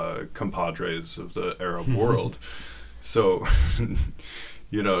compadres of the Arab world. So,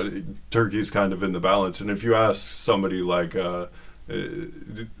 Turkey's kind of in the balance. And if you ask somebody like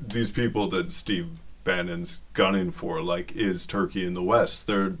these people that Steve Bannon's gunning for, like, is Turkey in the West,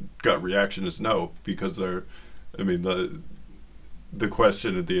 their gut reaction is no, because the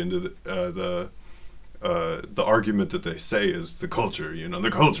question at the end of the argument that they say is the culture.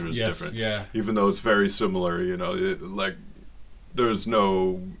 The culture is different. Yeah. Even though it's very similar, there's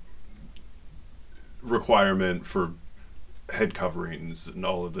no requirement for head coverings and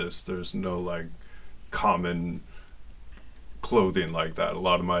all of this. There's no like common clothing like that. A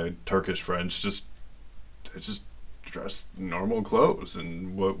lot of my Turkish friends just dress normal clothes,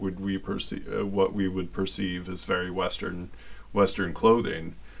 and what we would perceive as very Western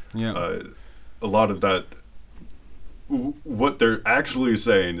clothing. Yeah. A lot of that, what they're actually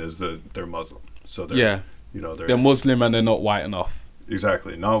saying is that they're Muslim. So they're Muslim and they're not white enough.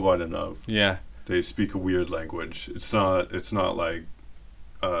 Exactly, not white enough. Yeah. They speak a weird language. It's not like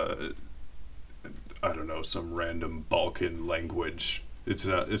I don't know, some random Balkan language. It's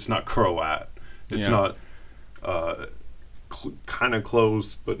not Croat. It's not kind of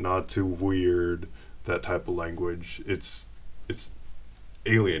close but not too weird, that type of language. It's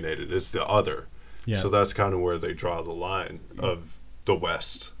alienated. It's the other. Yeah. So that's kind of where they draw the line of the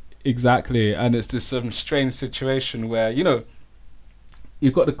West. Exactly. And it's this strange situation where,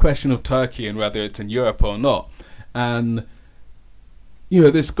 you've got the question of Turkey and whether it's in Europe or not. And,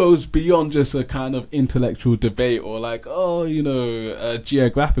 this goes beyond just a kind of intellectual debate or like, a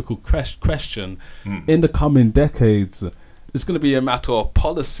geographical question. In the coming decades, it's going to be a matter of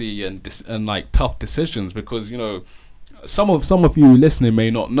policy and like tough decisions because, some of you listening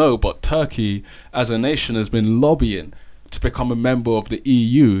may not know, but Turkey as a nation has been lobbying to become a member of the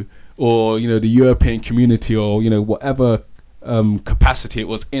EU or, the European community or, whatever capacity it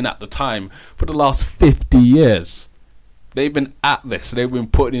was in at the time for the last 50 years. They've been at this. They've been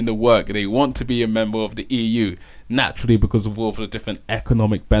putting in the work. They want to be a member of the EU, naturally because of all the different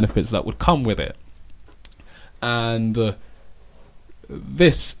economic benefits that would come with it. And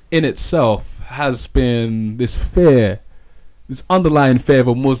this in itself has been this underlying fear of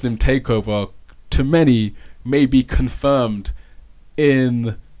a Muslim takeover, to many may be confirmed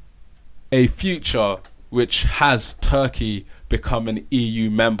in a future which has Turkey become an EU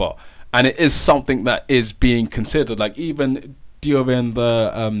member. And it is something that is being considered, like even during the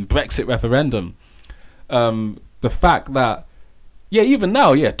Brexit referendum. The fact that, even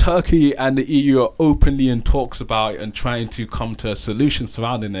now, Turkey and the EU are openly in talks about it and trying to come to a solution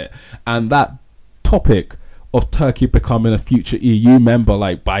surrounding it. And that topic of Turkey becoming a future EU member,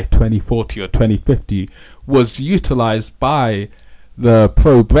 like by 2040 or 2050, was utilized by the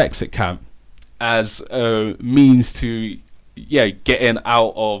pro-Brexit camp as a means to getting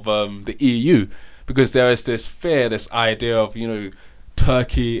out of the EU, because there is this fear, this idea of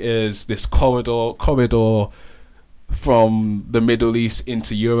Turkey is this corridor from the Middle East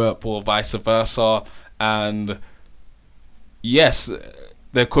into Europe or vice versa, and yes,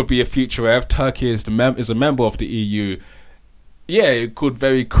 there could be a future where if Turkey is a member of the EU, it could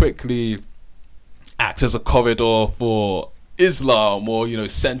very quickly act as a corridor for Islam or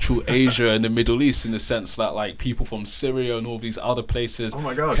Central Asia and the Middle East, in the sense that like people from Syria and all these other places. Oh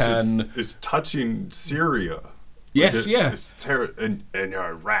my gosh, it's touching Syria. Yes, It's in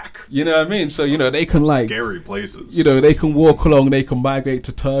Iraq. You know what I mean? So they can like scary places. They can walk along, they can migrate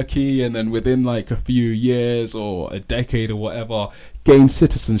to Turkey, and then within like a few years or a decade or whatever, gain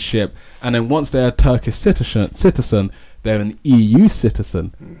citizenship, and then once they're a Turkish citizen, they're an EU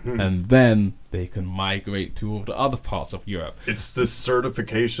citizen, and then they can migrate to all the other parts of Europe. It's this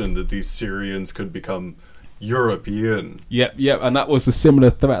certification that these Syrians could become European. Yep, and that was a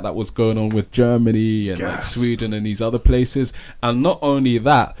similar threat that was going on with Germany and like Sweden and these other places. And not only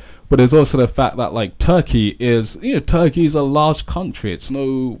that, but there's also the fact that like Turkey is a large country. It's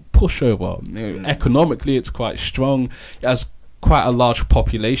no pushover. Economically, it's quite strong. It has quite a large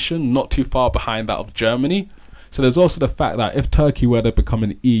population, not too far behind that of Germany. So there's also the fact that if Turkey were to become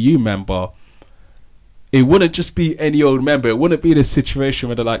an EU member, it wouldn't just be any old member. It wouldn't be this situation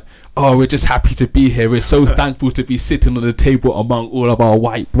where they're like, oh, we're just happy to be here. We're so thankful to be sitting on the table among all of our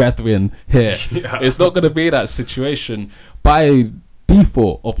white brethren here. It's not going to be that situation. By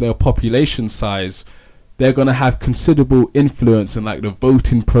default of their population size, they're going to have considerable influence in like the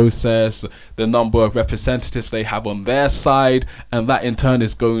voting process, the number of representatives they have on their side, and that in turn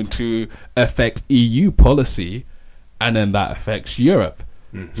is going to affect EU policy, and then that affects Europe.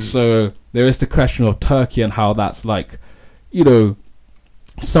 So there is the question of Turkey and how that's like, you know,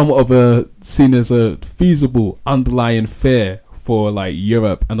 somewhat of a seen as a feasible underlying fear for like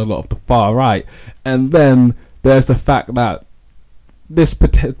Europe and a lot of the far right. And then there's the fact that this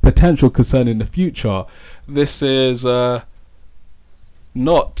potential concern in the future, this is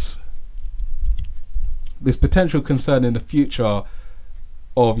not this potential concern in the future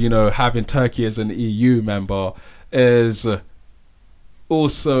of, you know, having Turkey as an EU member is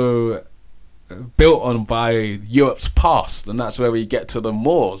also built on by Europe's past, and that's where we get to the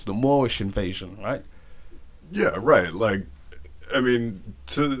Moors, the Moorish invasion, right? Yeah, right. Like, I mean,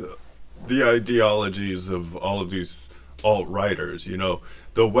 to the ideologies of all of these alt-righters, you know,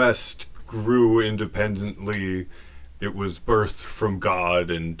 the West grew independently. It was birthed from God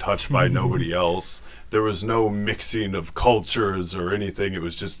and touched by nobody else. There was no mixing of cultures or anything. It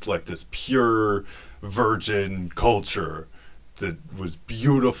was just like this pure virgin culture that was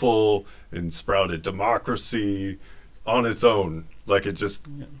beautiful and sprouted democracy on its own. Like, it just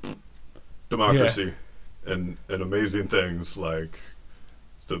democracy and amazing things like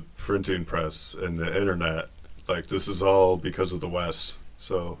the printing press and the internet. Like, this is all because of the West.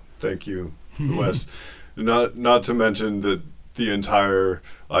 So thank you, the West. Not to mention that the entire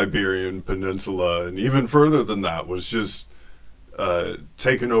Iberian Peninsula, and even further than that, was just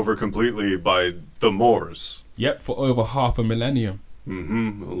taken over completely by the Moors. Yep, for over half a millennium. A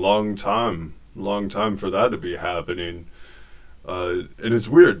long time for that to be happening. And it's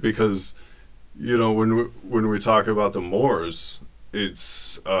weird because, you know, when we talk about the Moors,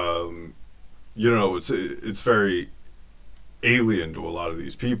 it's you know, it's very alien to a lot of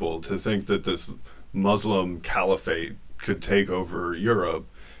these people to think that this Muslim caliphate could take over Europe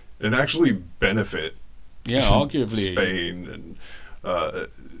and actually benefit arguably Spain and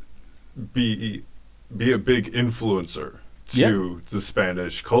be a big influencer to the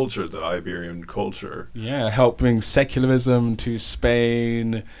Spanish culture, the Iberian culture. Yeah, help bring secularism to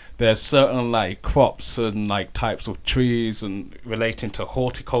Spain. There's certain like crops and like types of trees and relating to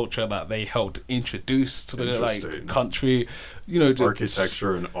horticulture that they helped introduce to the like country. You know,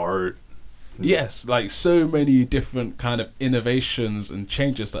 architecture and art. Yes, like so many different kind of innovations and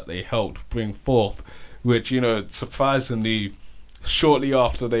changes that they helped bring forth, which, you know, surprisingly, shortly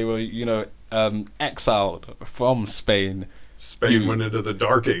after they were, you know, exiled from Spain. Spain went into the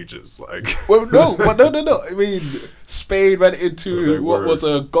Dark Ages, like. Well, no. I mean, Spain went into what was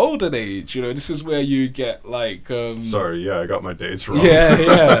a golden age. You know, this is where you get like. Sorry, I got my dates wrong.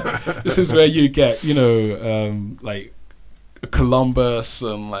 Yeah. This is where you get, you know, like Columbus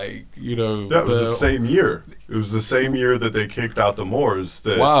and like, you know. That was the same year. It was the same year that they kicked out the Moors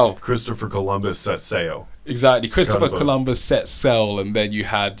that Christopher Columbus set sail. Exactly, Christopher Columbus set sail, and then you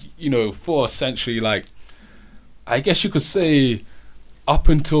had, you know, for essentially like, I guess you could say, up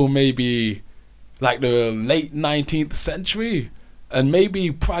until maybe like the late 19th century, and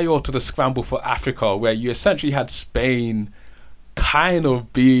maybe prior to the scramble for Africa, where you essentially had Spain kind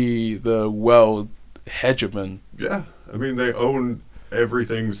of be the world hegemon. Yeah, I mean, they own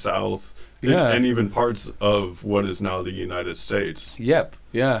everything south, and even parts of what is now the United States. Yep.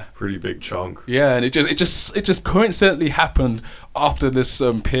 Yeah. Pretty big chunk. Yeah, and it just coincidentally happened after this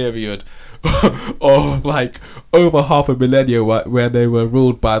period of like over half a millennia where they were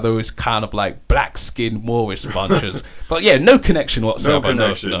ruled by those kind of like black-skinned Moorish bunches. But yeah, no connection whatsoever. No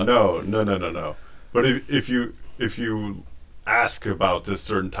connection. No. But if you ask about this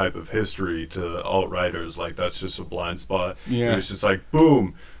certain type of history to alt-righters, like, that's just a blind spot. Yeah. It's just like,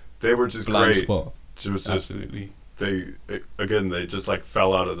 boom, they were just blind great. Spot. It was just, absolutely. They just like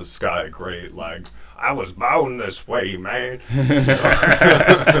fell out of the sky. Great, like, I was born this way, man.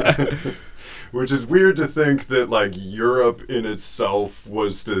 Which is weird to think that like Europe in itself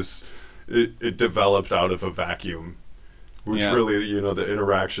was this. It developed out of a vacuum, which really, you know, the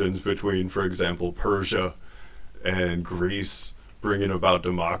interactions between, for example, Persia and Greece bringing about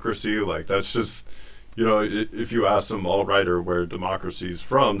democracy, like, that's just, you know, if you ask some alt-righter where democracy is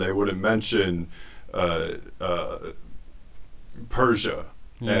from, they wouldn't mention Persia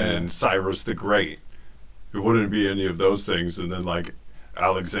and Cyrus the Great. It wouldn't be any of those things. And then like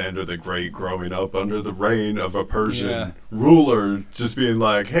Alexander the Great growing up under the reign of a Persian ruler, just being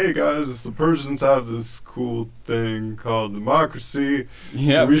like, hey guys, the Persians have this cool thing called democracy,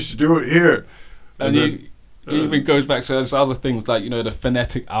 so we should do it here. And then, it even goes back to those other things like, you know, the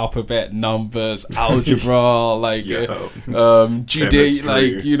phonetic alphabet, numbers, algebra, like Judeo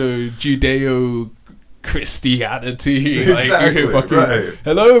Christianity, exactly, like, right.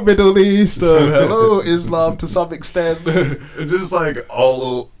 Hello Middle East, hello Islam to some extent. And just like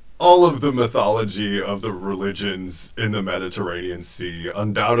all of the mythology of the religions in the Mediterranean Sea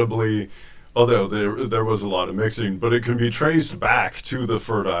undoubtedly although there was a lot of mixing, but it can be traced back to the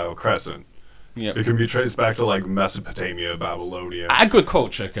Fertile Crescent. Yep. It can be traced back to like Mesopotamia, Babylonia.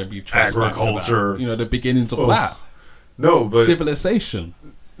 Agriculture can be traced back to that. You know, the beginnings of that. No, but civilization.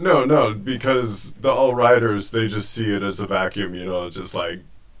 No, because the alt-righters, they just see it as a vacuum, you know, just like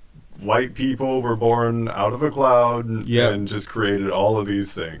white people were born out of a cloud and just created all of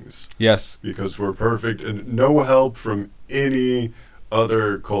these things. Yes. Because we're perfect and no help from any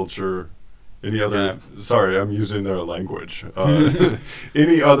other culture, any other, sorry, I'm using their language,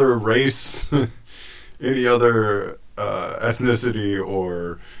 any other race, any other ethnicity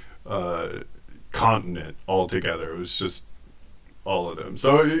or continent altogether. It was just all of them.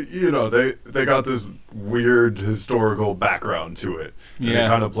 So, you know, they got this weird historical background to it. And it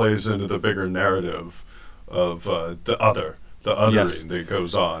kind of plays into the bigger narrative of the othering that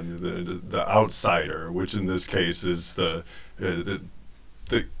goes on, the outsider, which in this case is the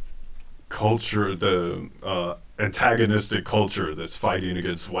culture, the antagonistic culture that's fighting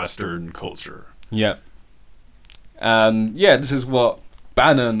against Western culture. Yeah. And this is what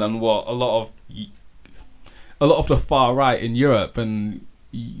Bannon and what a lot of the far right in Europe and,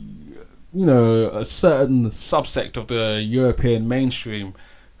 you know, a certain subsect of the European mainstream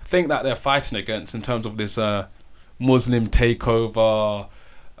think that they're fighting against in terms of this Muslim takeover,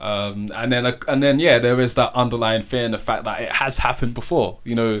 and then there is that underlying fear in the fact that it has happened before,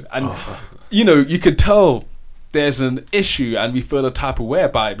 you know, and you know, you could tell there's an issue and we feel the type of way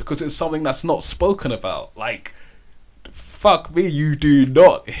about it because it's something that's not spoken about. Like, fuck me, you do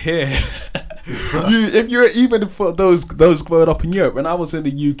not hear. If you're even for those growing up in Europe, when I was in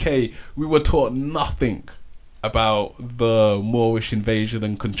the UK, we were taught nothing about the Moorish invasion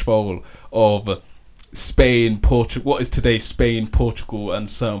and control of Spain, Portugal, what is today Spain, Portugal, and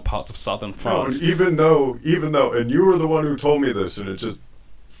certain parts of southern France. No, even though, and you were the one who told me this, and it just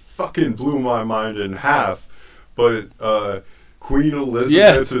fucking blew my mind in half. But Queen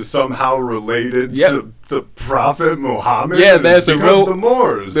Elizabeth is somehow related to the Prophet Muhammad. Yeah, there's the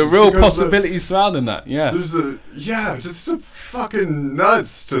Moors. The real possibility surrounding that. Yeah, there's just a fucking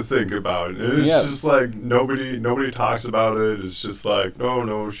nuts to think about. And it's just like nobody talks about it. It's just like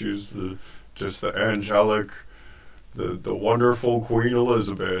no, she's just the angelic, the wonderful Queen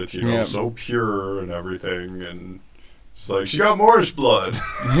Elizabeth. You know, so pure and everything. And it's like she got Moorish blood.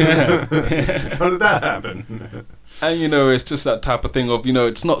 Yeah. How did that happen? And, you know, it's just that type of thing of, you know,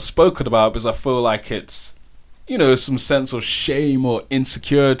 it's not spoken about because I feel like it's, you know, some sense of shame or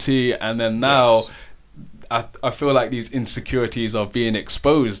insecurity. And then now I feel like these insecurities are being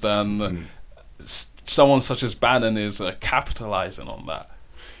exposed and someone such as Bannon is capitalizing on that.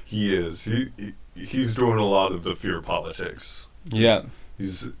 He is. He's doing a lot of the fear politics. Yeah.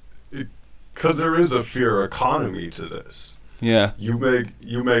 Because there is a fear economy to this. Yeah. You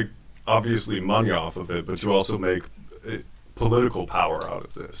make obviously money off of it, but you also make political power out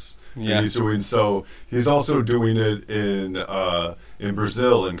of this. Yeah. And he's doing so. He's also doing it in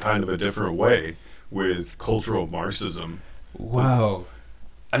Brazil in kind of a different way with cultural Marxism. Wow.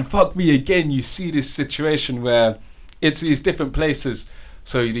 And fuck me again, you see this situation where it's these different places.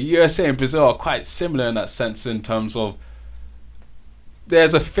 So the USA and Brazil are quite similar in that sense in terms of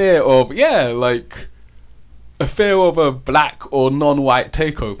there's a fear of a black or non-white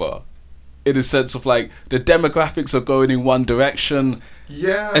takeover. In a sense of like the demographics are going in one direction.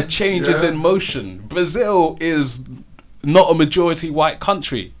 Yeah. A change is in motion. Brazil is not a majority white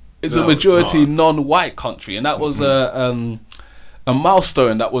country. It's a majority non-white country, and that was a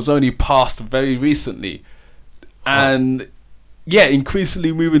milestone that was only passed very recently. And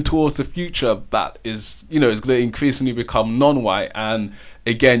increasingly moving towards the future that is, you know, is going to increasingly become non-white, and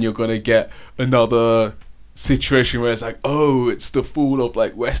again you're going to get another situation where it's like, oh, it's the fall of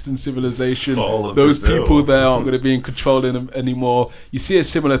like Western civilization. Those Brazil. People there aren't going to be in control anymore. You see a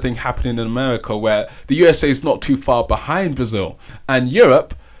similar thing happening in America where the USA is not too far behind Brazil, and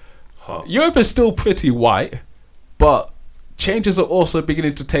Europe is still pretty white, but changes are also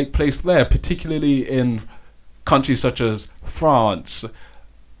beginning to take place there, particularly in countries such as France,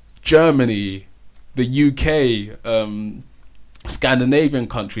 Germany, the UK, Scandinavian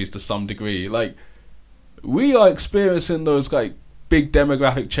countries to some degree. Like, we are experiencing those like big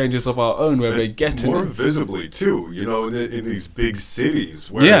demographic changes of our own where they're getting more visibly too, you know, in these big cities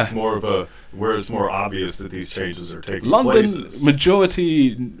where it's more obvious that these changes are taking place.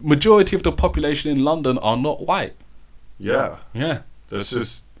 London, majority of the population in London are not white. Yeah. That's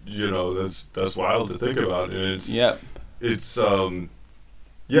just, you know, that's wild to think about, and it's you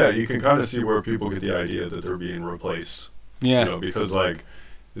can kind of see where people get the idea that they're being replaced. You know, because like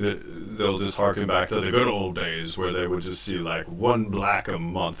they'll just harken back to the good old days where they would just see like one black a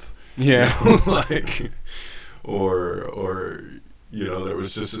month Yeah. Like, or there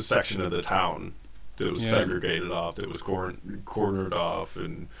was just a section of the town that was segregated off, that was cornered off,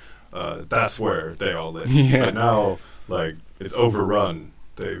 and that's where they all live. Yeah. And now, like, it's overrun.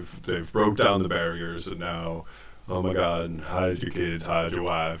 They've broke down the barriers, and now, oh my God, hide your kids, hide your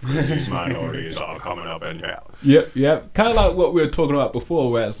wife, because these minorities are coming up anyhow. Yeah. Kind of like what we were talking about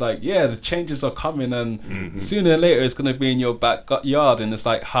before, where it's like, the changes are coming, and sooner or later it's going to be in your backyard, and it's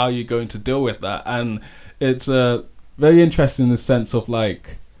like, how are you going to deal with that? And it's very interesting in the sense of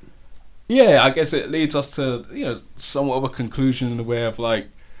like, I guess it leads us to, somewhat of a conclusion in a way of like,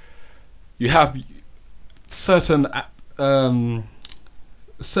 you have certain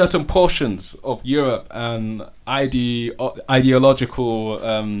portions of Europe and ideological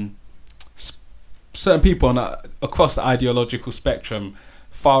certain people across the ideological spectrum,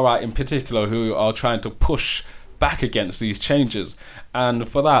 far right in particular, who are trying to push back against these changes. And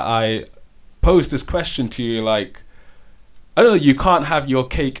for that, I pose this question to you, like, I don't know, you can't have your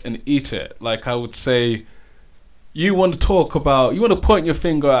cake and eat it. Like, I would say, you want to point your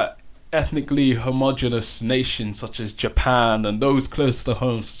finger at ethnically homogenous nations such as Japan and those close to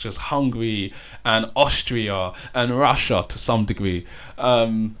home such as Hungary and Austria and Russia to some degree.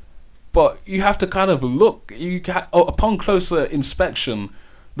 But you have to kind of look, upon closer inspection,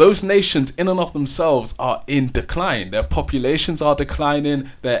 those nations in and of themselves are in decline. Their populations are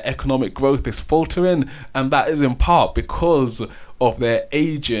declining, their economic growth is faltering, and that is in part because of their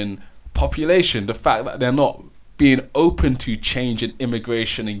aging population. The fact that they're not being open to change and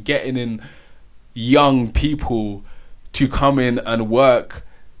immigration and getting in young people to come in and work,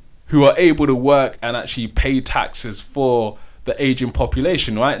 who are able to work and actually pay taxes for the aging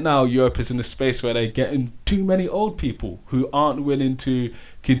population. Right now, Europe is in a space where they're getting too many old people who aren't willing to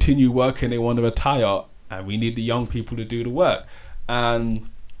continue working. They want to retire, and we need the young people to do the work. And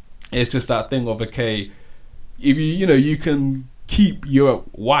it's just that thing of, okay, if you can keep Europe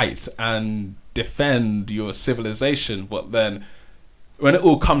white and defend your civilization, but then when it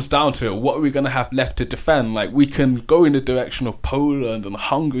all comes down to it, what are we going to have left to defend? Like, we can go in the direction of Poland and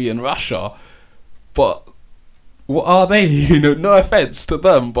Hungary and Russia, but what are they? No offense to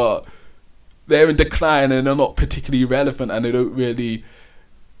them, but they're in decline and they're not particularly relevant, and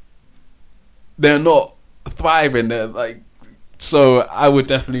they're not thriving. They're like, so I would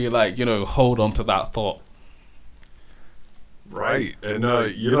definitely hold on to that thought. Right, and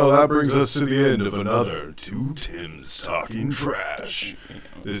that brings us to the end of another Two Tims Talking Trash.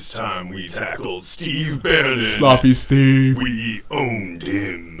 This time we tackled Steve Bannon. Sloppy Steve. We owned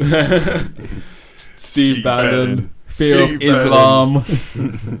him. Steve Bannon, fear of Islam.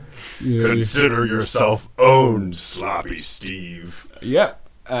 Consider yourself owned, Sloppy Steve. Yep,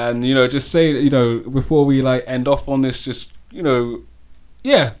 and just say before we end off on this, just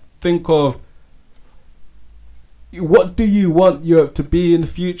think of, what do you want Europe to be in the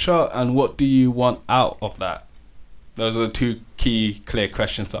future, and what do you want out of that? Those are the two key, clear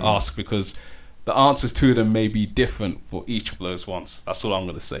questions to ask, because the answers to them may be different for each of those ones. That's all I'm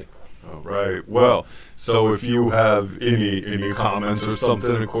going to say. All right. Well, so if you have any comments or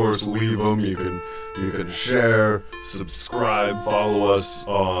something, of course, leave them. You can share, subscribe, follow us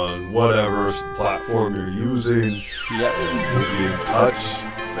on whatever platform you're using. Yep. We'll be in touch.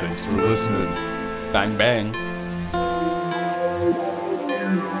 Thanks for listening. Bang, bang.